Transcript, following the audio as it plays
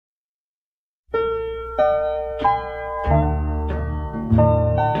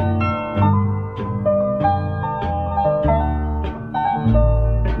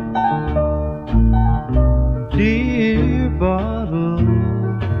Dear bottle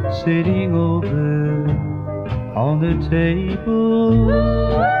sitting over on the table,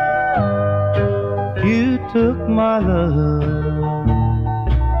 you took my love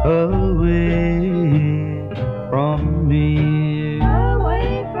away from me.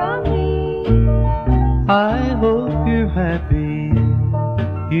 Away from me. I hope you're happy,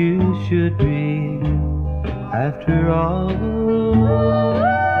 you should be, after all.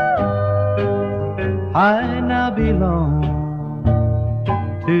 I now belong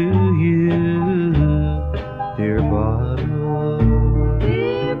to you, dear bottle.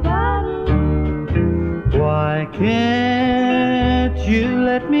 Dear bottle. Why can't you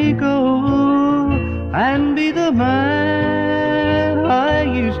let me go and be the man I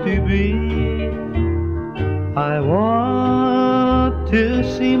used to be? I want to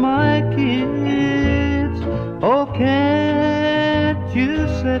see my kids. Oh, can't you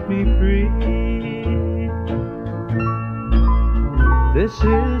set me free? This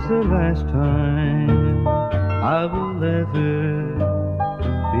is the last time I will ever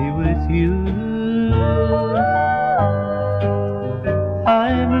be with you.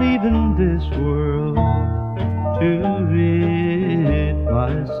 I'm leaving this world to rid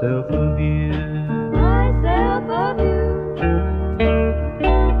myself of you. Myself of you.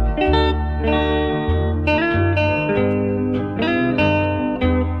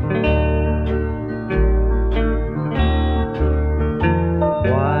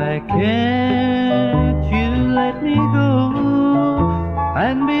 Can't you let me go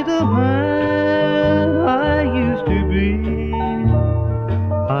and be the man I used to be?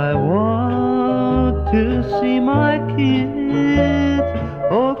 I want to see my kids.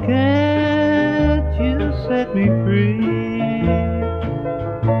 Oh, can't you set me free?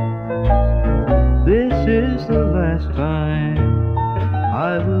 This is the last time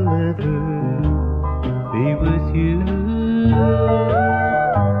I will ever be with you.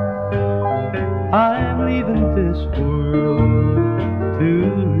 I'm leaving this world to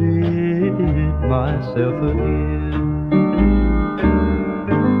rid myself of you.